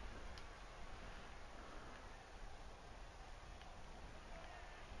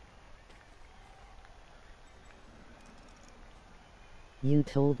 You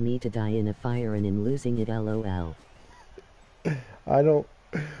told me to die in a fire and am losing it, LOL. I don't...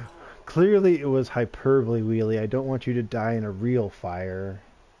 Clearly it was hyperbole, Wheelie. I don't want you to die in a real fire.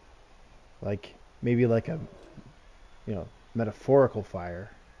 Like, maybe like a, metaphorical fire.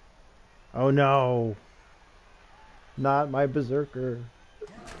 Oh no! Not my berserker.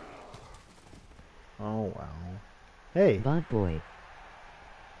 Oh wow. Hey! Bot boy.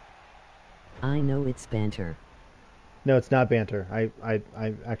 I know it's banter. No, it's not banter. I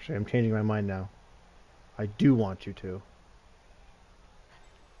actually, I'm changing my mind now. I do want you to.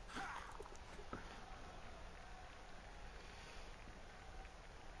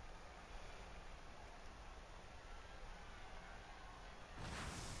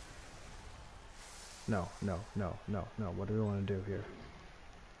 No. What do we want to do here?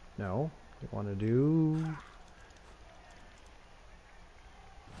 No. We want to do...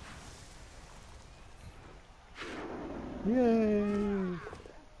 Yay!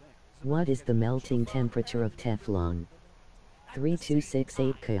 What is the melting temperature of Teflon?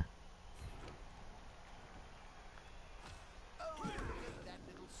 3268 K. Oh, look at that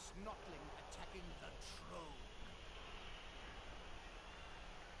little snotling attacking the troll.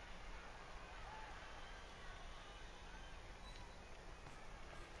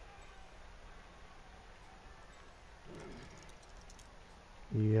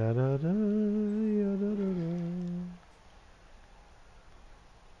 Yada-da, yada-da-da.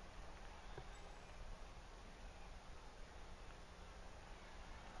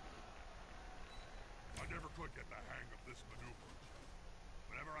 I never could get the hang of this maneuver.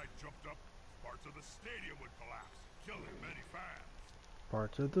 Whenever I jumped up, parts of the stadium would collapse, killing many fans.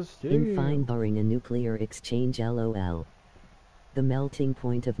 Parts of the In fine stadium. barring a nuclear exchange LOL. The melting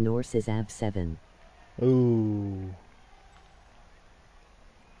point of Norse is AB7. Ooh.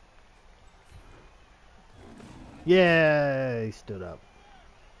 Yeah, he stood up.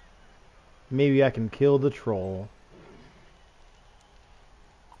 Maybe I can kill the troll.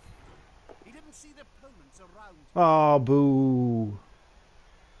 He didn't see the opponents around him. Oh, boo.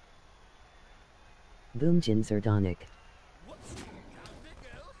 Boomjin Zerdonic. What's big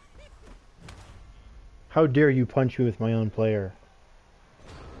girl? How dare you punch me with my own player?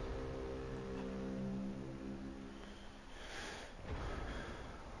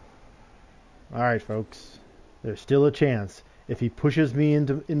 Alright, folks. There's still a chance if he pushes me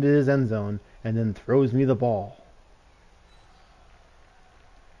into his end zone and then throws me the ball.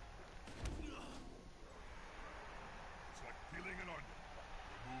 It's like peeling an onion.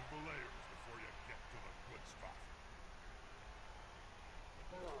 Remove the layers before you get to the good stuff.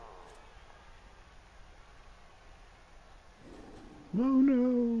 Oh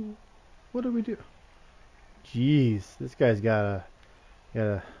no. What do we do? Jeez, this guy's gotta.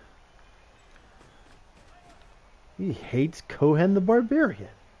 He hates Kohen the Barbarian.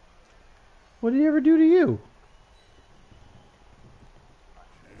 What did he ever do to you?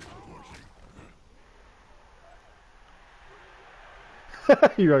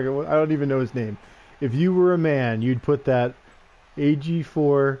 You're like, I don't even know his name. If you were a man, you'd put that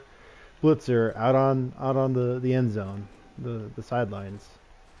AG4 blitzer out on the end zone, the sidelines.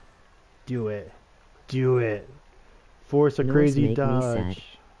 Do it. Do it. Force a Norse crazy make me sad. dodge.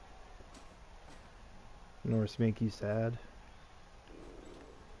 Norse make you sad.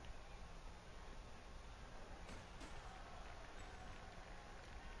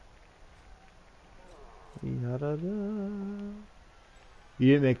 Yada-da. You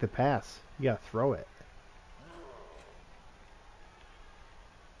didn't make the pass. You gotta throw it.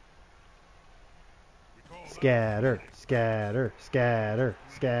 Scatter, scatter, scatter,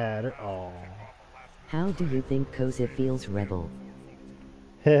 scatter. Oh. How do you think Koza feels, Rebel?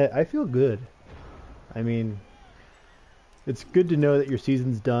 I feel good. I mean, it's good to know that your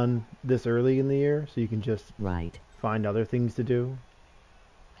season's done this early in the year, so you can just Right. find other things to do.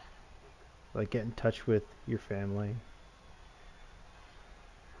 Like get in touch with your family.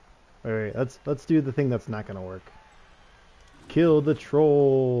 Alright, let's do the thing that's not gonna work. Kill the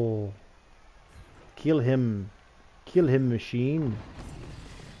troll. Kill him. Kill him, machine.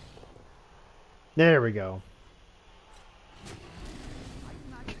 There we go.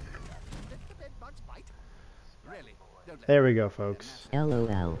 Really? Don't let There we go, folks.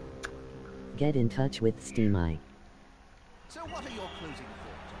 LOL. Get in touch with Steameye. So what are your closing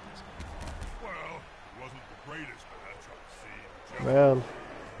thoughts on this game? Well, it wasn't the greatest match I've seen. Well,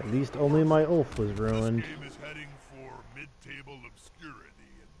 at least only my Ulf was ruined. This game is heading for mid-table obscurity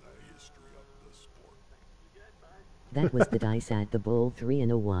in the history of the sport. That was the dice at the bowl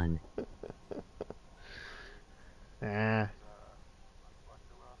 3-1. Ah.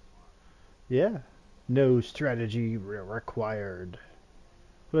 Yeah. No strategy required.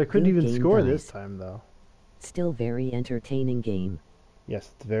 But I couldn't Good even game, score this guys. time, though. Still very entertaining game.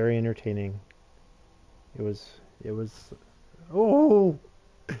 Yes, it's very entertaining. It was... Oh!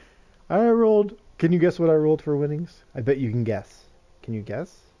 I rolled... Can you guess what I rolled for winnings? I bet you can guess. Can you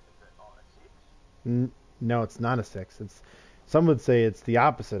guess? No, it's not a 6. It's... Some would say it's the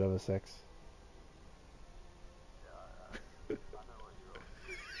opposite of a 6.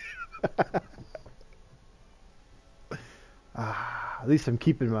 At least I'm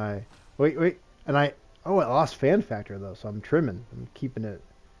keeping my... Wait. And I... Oh, I lost fan factor, though, so I'm trimming. I'm keeping it...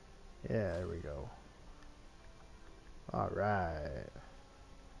 Yeah, there we go. Alright.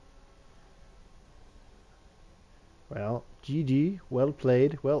 Well, GG. Well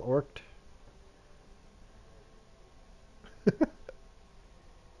played. Well orked.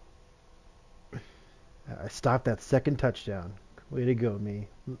 I stopped that second touchdown. Way to go, me.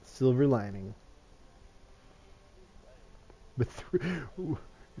 Silver lining. With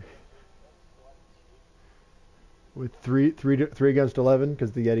three against 11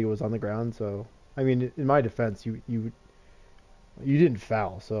 because the Yeti was on the ground. So I mean, in my defense, you didn't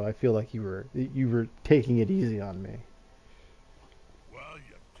foul, so I feel like you were taking it easy on me. Well,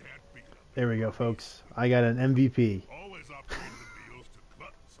 you can't beat them. There we go, folks. I got an MVP. Always upgrade the meals to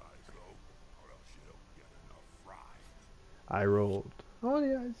glutton size, though, or else you don't get enough fries. I rolled Oh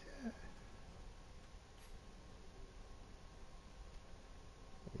yeah.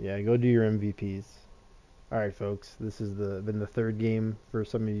 Yeah, go do your MVPs. All right, folks. This has been the third game for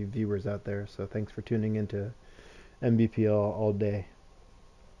some of you viewers out there. So thanks for tuning into NBP all day.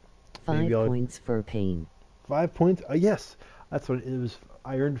 5 points for pain. 5 points. Yes, that's what it was.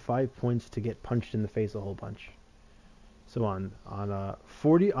 I earned 5 points to get punched in the face a whole bunch. So on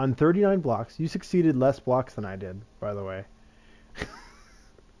 39 blocks, you succeeded less blocks than I did, by the way,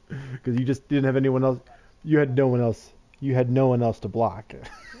 because you just didn't have anyone else. You had no one else. You had no one else to block.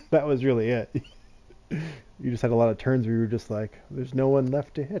 That was really it. You just had a lot of turns where you were just like, "There's no one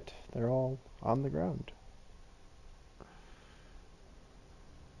left to hit. They're all on the ground."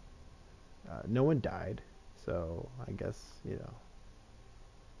 No one died, so I guess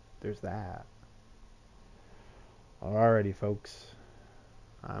there's that. Alrighty, folks.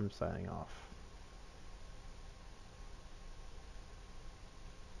 I'm signing off.